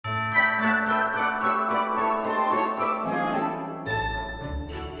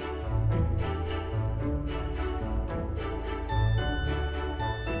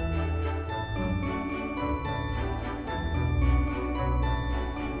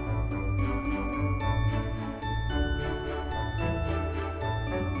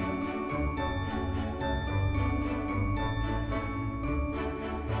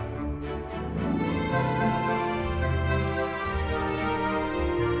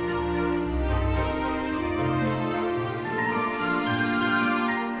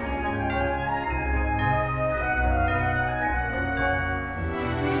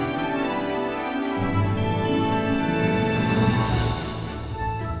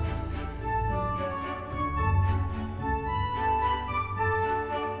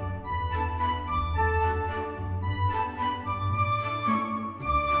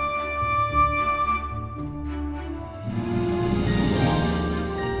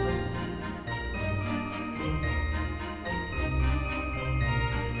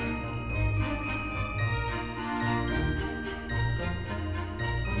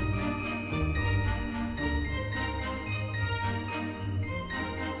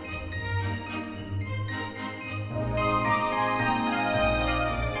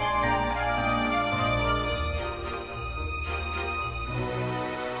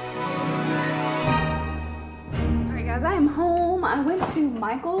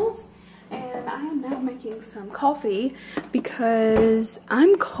Michael's and I am now making some coffee because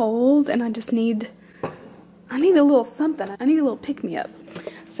I'm cold and I need a little something. I need a little pick-me-up.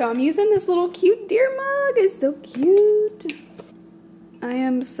 So I'm using this little cute deer mug. It's so cute. I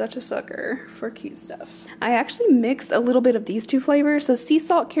am such a sucker for cute stuff. I actually mixed a little bit of these two flavors, so sea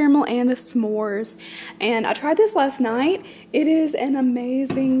salt caramel and the s'mores. And I tried this last night. It is an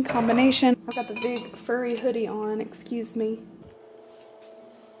amazing combination. I've got the big furry hoodie on, excuse me.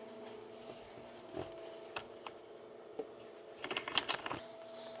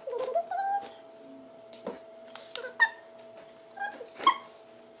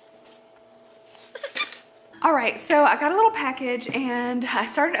 All right, so I got a little package and I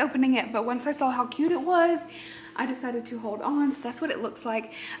started opening it, but once I saw how cute it was, I decided to hold on. So that's what it looks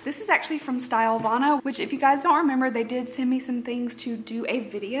like. This is actually from Stylevana, which if you guys don't remember, they did send me some things to do a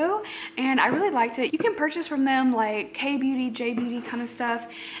video and I really liked it. You can purchase from them like K-Beauty, J-Beauty kind of stuff.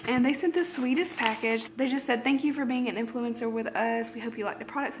 And they sent the sweetest package. They just said, thank you for being an influencer with us. We hope you like the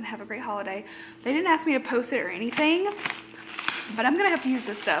products and have a great holiday. They didn't ask me to post it or anything, but I'm gonna have to use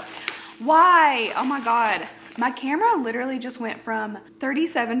this stuff. Why? Oh my God. My camera literally just went from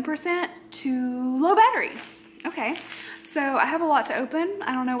 37% to low battery. Okay, so I have a lot to open.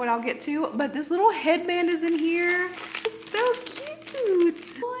 I don't know what I'll get to, but this little headband is in here. It's so cute.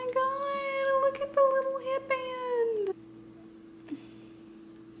 Oh my God, look at the little headband.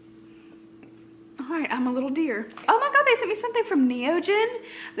 All right, I'm a little deer. Oh my God, they sent me something from Neogen.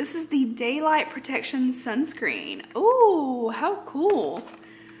 This is the Daylight Protection Sunscreen. Oh, how cool.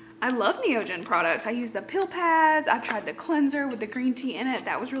 I love Neogen products. I use the pill pads. I've tried the cleanser with the green tea in it.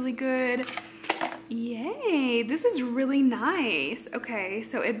 That was really good. Yay, this is really nice. Okay,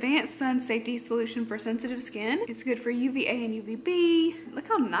 so Advanced Sun Safety Solution for Sensitive Skin. It's good for UVA and UVB. Look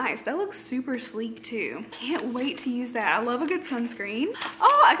how nice. That looks super sleek too. Can't wait to use that. I love a good sunscreen.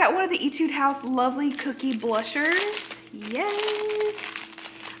 Oh, I got one of the Etude House Lovely Cookie Blushers. Yes.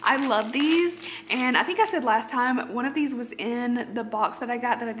 I love these, and I think I said last time one of these was in the box that I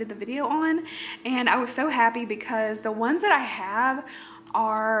got that I did the video on, and I was so happy because the ones that I have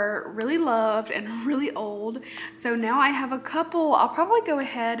are really loved and really old. So now I have a couple. I'll probably go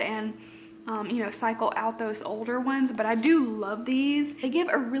ahead and you know, cycle out those older ones, but I do love these. They give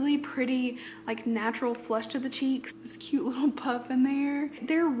a really pretty, like, natural flush to the cheeks. This cute little puff in there.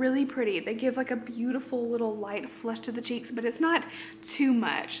 They're really pretty. They give like a beautiful little light flush to the cheeks, but it's not too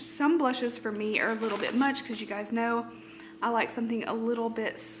much. Some blushes for me are a little bit much because you guys know I like something a little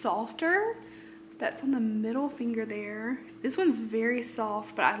bit softer. That's on the middle finger there. This one's very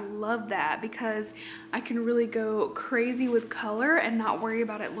soft, but I love that because I can really go crazy with color and not worry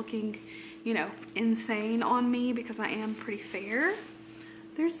about it looking, you know, insane on me because I am pretty fair.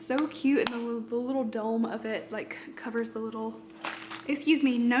 They're so cute, and the little dome of it like covers the little, excuse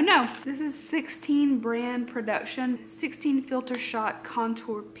me, no. This is 16 brand production, 16 filter shot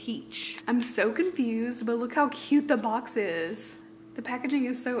contour peach. I'm so confused, but look how cute the box is. The packaging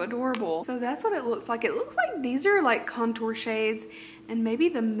is so adorable. So that's what it looks like. It looks like these are like contour shades, and maybe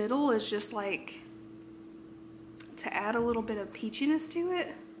the middle is just like to add a little bit of peachiness to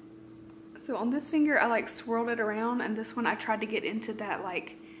it. So on this finger, I like swirled it around, and this one I tried to get into that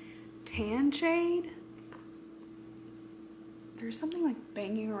like tan shade. There's something like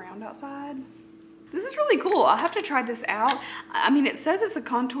banging around outside. This is really cool. I'll have to try this out. I mean, it says it's a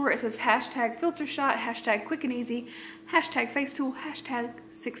contour. It says hashtag filter shot, hashtag quick and easy, hashtag face tool, hashtag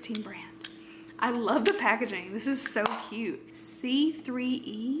 16 brand. I love the packaging. This is so cute.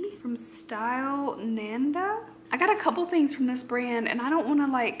 C3E from Style Nanda. I got a couple things from this brand, and I don't want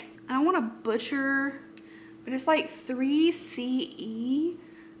to butcher, but it's like 3CE,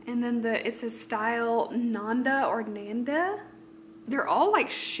 and then it says Style Nanda or Nanda. They're all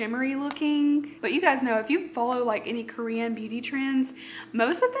like shimmery looking, but you guys know if you follow like any Korean beauty trends,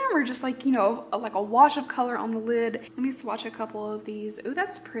 most of them are just like, you know, like a wash of color on the lid. Let me swatch a couple of these. Oh,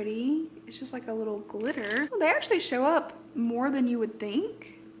 that's pretty. It's just like a little glitter. Well, they actually show up more than you would think.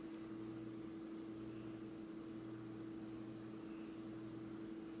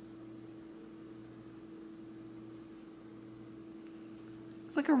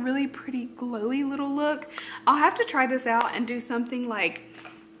 It's like a really pretty glowy little look. I'll have to try this out and do something like,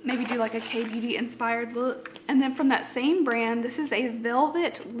 maybe do like a K-Beauty inspired look. And then from that same brand, this is a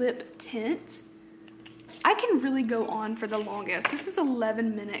Velvet Lip Tint. I can really go on for the longest. This is an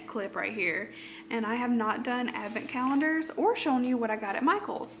 11-minute clip right here. And I have not done advent calendars or shown you what I got at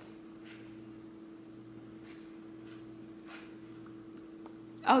Michael's.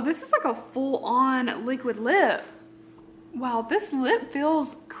 Oh, this is like a full-on liquid lip. Wow, this lip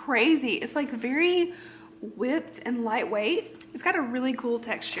feels crazy. It's like very whipped and lightweight. It's got a really cool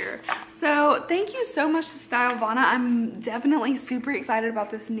texture. So thank you so much to Stylovana. I'm definitely super excited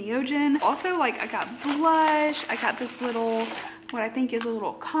about this Neogen. Also, like, I got blush, I got this little, what I think is a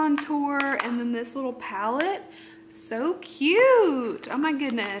little contour, and then this little palette. So cute. Oh my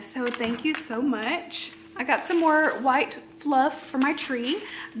goodness. So thank you so much. I got some more white fluff for my tree.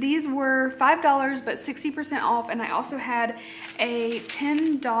 These were $5 but 60% off, and I also had a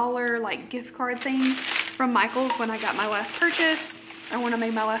 $10 like gift card thing from Michael's when I got my last purchase, or when I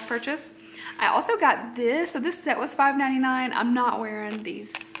made my last purchase. I also got this. So this set was $5.99. I'm not wearing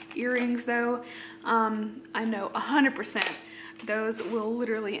these earrings though. I know 100% those will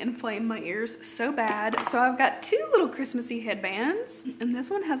literally inflame my ears so bad. So I've got two little Christmassy headbands, and this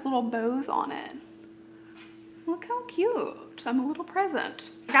one has little bows on it. Look how cute. I'm a little present.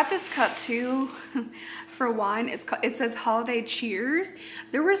 I got this cup too for wine. It says holiday cheers.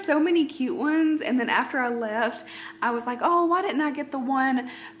 There were so many cute ones, and then after I left, I was like, oh, why didn't I get the one?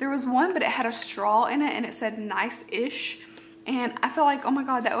 There was one, but it had a straw in it and it said nice-ish. And I felt like, oh my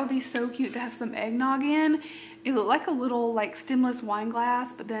God, that would be so cute to have some eggnog in. It looked like a little like stemless wine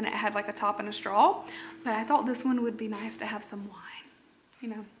glass, but then it had like a top and a straw. But I thought this one would be nice to have some wine, you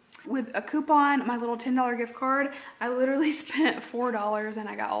know. With a coupon, my little $10 gift card, I literally spent $4 and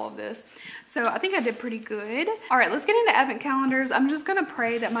I got all of this. So I think I did pretty good. All right, let's get into advent calendars. I'm just gonna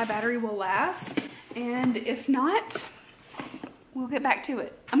pray that my battery will last. And if not, we'll get back to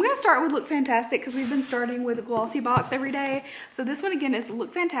it. I'm gonna start with Look Fantastic because we've been starting with a glossy box every day. So this one again is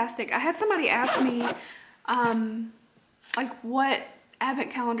Look Fantastic. I had somebody ask me like what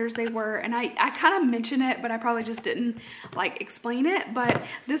advent calendars they were, and I kind of mentioned it, but I probably just didn't like explain it. But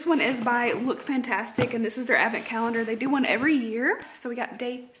this one is by Look Fantastic, and this is their advent calendar. They do one every year. So we got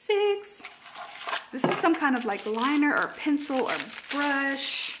day 6. This is some kind of like liner or pencil or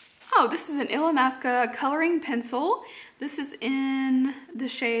brush. Oh, this is an Illamasqua coloring pencil. This is in the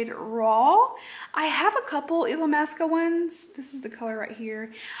shade Raw. I have a couple Illamasqua ones. This is the color right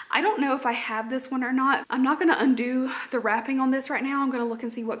here. I don't know if I have this one or not. I'm not gonna undo the wrapping on this right now. I'm gonna look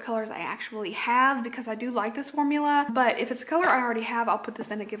and see what colors I actually have because I do like this formula. But if it's a color I already have, I'll put this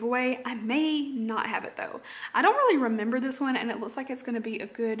in a giveaway. I may not have it though. I don't really remember this one, and it looks like it's gonna be a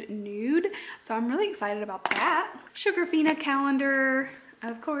good nude. So I'm really excited about that. Sugarfina calendar,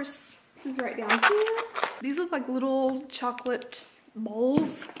 of course. This is right down here. These look like little chocolate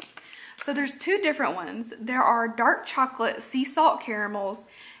bowls. So there's two different ones. There are dark chocolate sea salt caramels,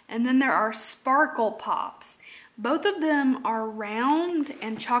 and then there are sparkle pops. Both of them are round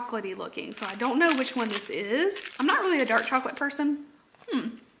and chocolatey looking, so I don't know which one this is. I'm not really a dark chocolate person.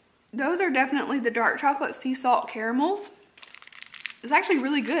 Those are definitely the dark chocolate sea salt caramels. It's actually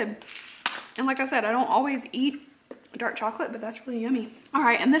really good. And like I said, I don't always eat dark chocolate, but that's really yummy. All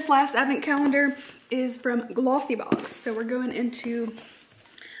right, and this last advent calendar is from Glossy Box. So we're going into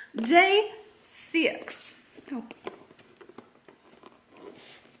day 6. Oh.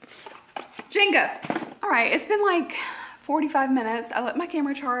 Jenga. All right, it's been like 45 minutes. I let my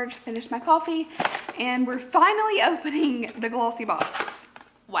camera charge, finished my coffee, and we're finally opening the Glossy Box.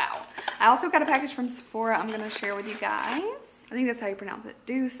 Wow. I also got a package from Sephora I'm gonna share with you guys. I think that's how you pronounce it.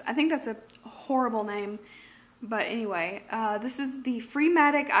 Deuce. I think that's a horrible name. But anyway, this is the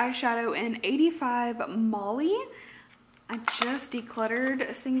Freematic eyeshadow in 85 Molly. I just decluttered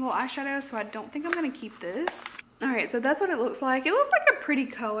a single eyeshadow, so I don't think I'm gonna keep this. All right, so that's what it looks like. It looks like a pretty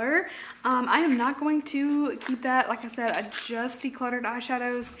color. I am not going to keep that. Like I said, I just decluttered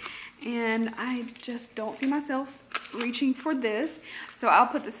eyeshadows, and I just don't see myself reaching for this. So I'll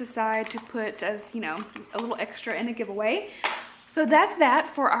put this aside to put as, you know, a little extra in a giveaway. So that's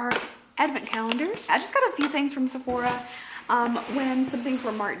that for our advent calendars. I just got a few things from Sephora when some things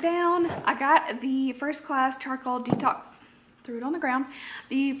were marked down. I got the First Class Charcoal Detox, threw it on the ground.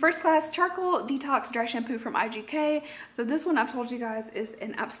 The First Class Charcoal Detox Dry Shampoo from IGK. So this one I've told you guys is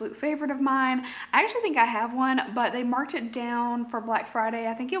an absolute favorite of mine. I actually think I have one, but they marked it down for Black Friday.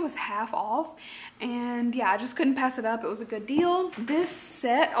 I think it was half off. And yeah, I just couldn't pass it up. It was a good deal. This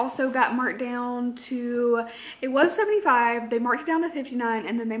set also got marked down to, it was 75. They marked it down to 59,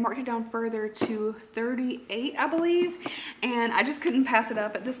 and then they marked it down further to 38, I believe. And I just couldn't pass it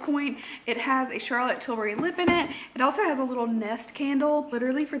up at this point. It has a Charlotte Tilbury lip in it. It also has a little Nest candle,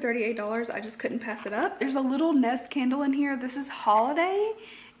 literally for $38. I just couldn't pass it up. There's a little Nest candle in here. This is Holiday,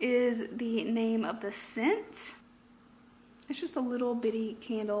 is the name of the scent. It's just a little bitty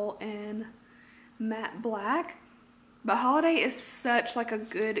candle in matte black. But Holiday is such like a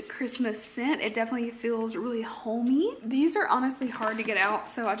good Christmas scent. It definitely feels really homey. These are honestly hard to get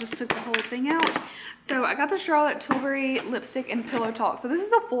out, so I just took the whole thing out. So I got the Charlotte Tilbury lipstick in Pillow Talk. So this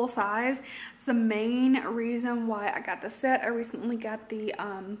is a full size. It's the main reason why I got the set. I recently got the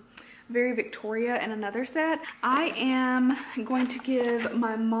Very Victoria in another set. I am going to give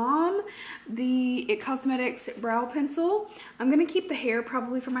my mom the It Cosmetics brow pencil. I'm gonna keep the hair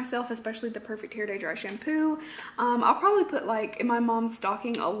probably for myself, especially the Perfect Hair Day Dry Shampoo. I'll probably put like in my mom's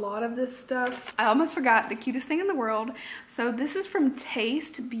stocking a lot of this stuff. I almost forgot the cutest thing in the world. So this is from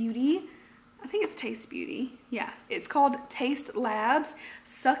Taste Beauty. I think it's Taste Beauty. Yeah, it's called Taste Labs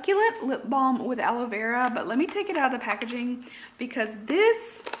Succulent Lip Balm with Aloe Vera. But let me take it out of the packaging because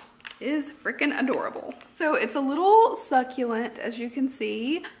this is freaking adorable. So it's a little succulent, as you can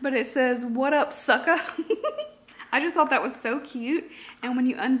see, but it says, "What up, sucka?" I just thought that was so cute. And when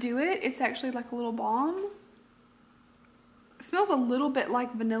you undo it, it's actually like a little balm. It smells a little bit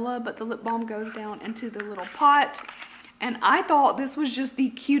like vanilla, but the lip balm goes down into the little pot. And I thought this was just the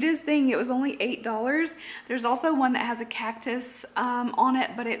cutest thing. It was only $8. There's also one that has a cactus on it,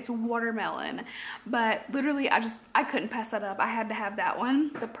 but it's watermelon. But literally, I couldn't pass that up. I had to have that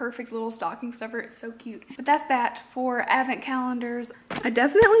one. The perfect little stocking stuffer. It's so cute. But that's that for advent calendars. I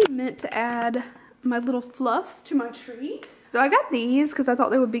definitely meant to add my little fluffs to my tree. So I got these because I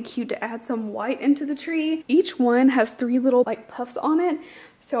thought they would be cute to add some white into the tree. Each one has 3 little like puffs on it.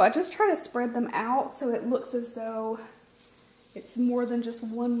 So I just try to spread them out so it looks as though it's more than just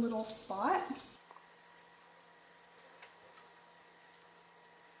one little spot.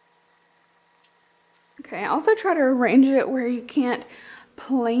 Okay, I also try to arrange it where you can't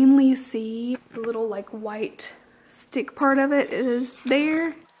plainly see the little like white stick part of it is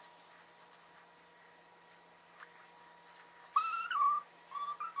there.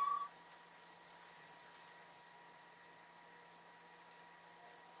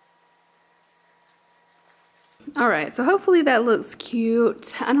 Alright, so hopefully that looks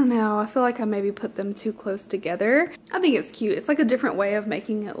cute. I don't know, I feel like I maybe put them too close together. I think it's cute. It's like a different way of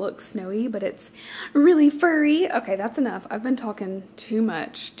making it look snowy, but it's really furry. Okay, that's enough. I've been talking too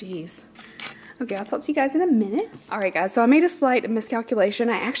much. Jeez. Okay, I'll talk to you guys in a minute. Alright guys, so I made a slight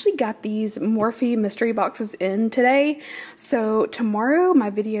miscalculation. I actually got these Morphe mystery boxes in today. So tomorrow my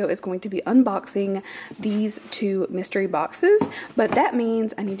video is going to be unboxing these 2 mystery boxes. But that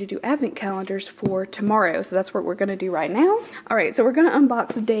means I need to do advent calendars for tomorrow. So that's what we're going to do right now. Alright, so we're going to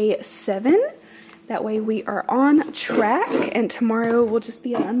unbox day 7. That way we are on track. And tomorrow will just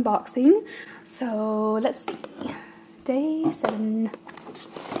be an unboxing. So let's see. Day 7.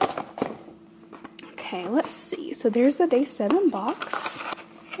 Okay, let's see. So there's the day 7 box.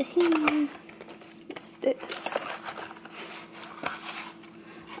 What's this?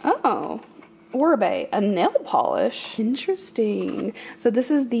 Oh, Oribe, a nail polish. Interesting. So this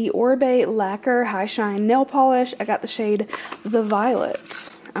is the Oribe Lacquer High Shine Nail Polish. I got the shade The Violet.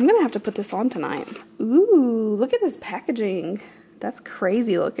 I'm gonna have to put this on tonight. Ooh, look at this packaging. That's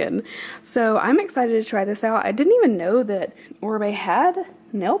crazy looking. So I'm excited to try this out. I didn't even know that Oribe had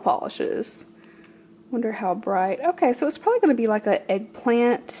nail polishes. Wonder how bright. Okay, so it's probably going to be like a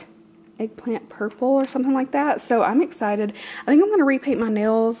eggplant purple or something like that. So I'm excited. I think I'm going to repaint my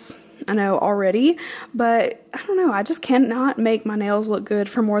nails. I know already, but I don't know. I just cannot make my nails look good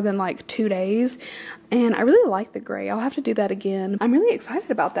for more than like 2 days. And I really like the gray. I'll have to do that again. I'm really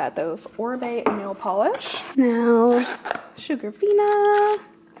excited about that though. Oribe nail polish. Now, Sugarfina.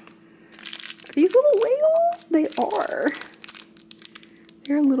 These little whales, they are.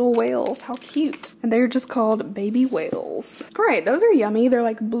 They're little whales. How cute. And they're just called baby whales. Alright, those are yummy. They're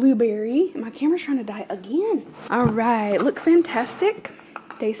like blueberry. My camera's trying to die again. Alright, look fantastic.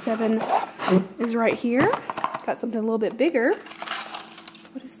 Day 7 is right here. Got something a little bit bigger.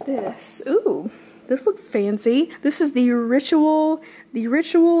 What is this? Ooh, this looks fancy. This is the ritual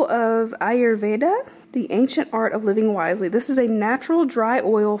of Ayurveda, the ancient art of living wisely. This is a natural dry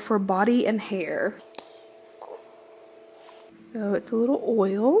oil for body and hair. So it's a little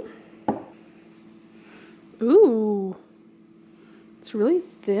oil. Ooh, it's really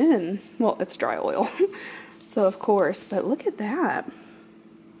thin. Well, it's dry oil, so of course, but look at that.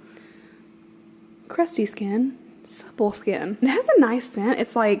 Crusty skin, supple skin. It has a nice scent.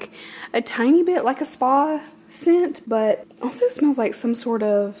 It's like a tiny bit like a spa scent, but also smells like some sort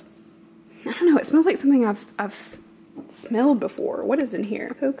of, I don't know, it smells like something I've smelled before. What is in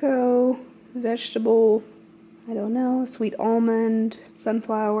here? Cocoa, vegetable, I don't know, sweet almond,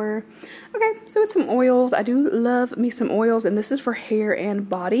 sunflower. Okay, so it's some oils. I do love me some oils, and this is for hair and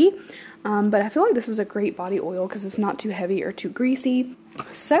body. But I feel like this is a great body oil because it's not too heavy or too greasy.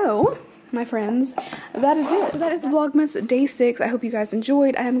 So my friends, that is it. So that is Vlogmas Day 6. I hope you guys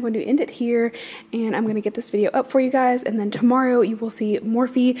enjoyed. I am going to end it here, and I'm going to get this video up for you guys, and then tomorrow you will see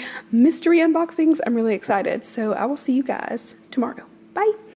Morphe mystery unboxings. I'm really excited. So I will see you guys tomorrow. Bye.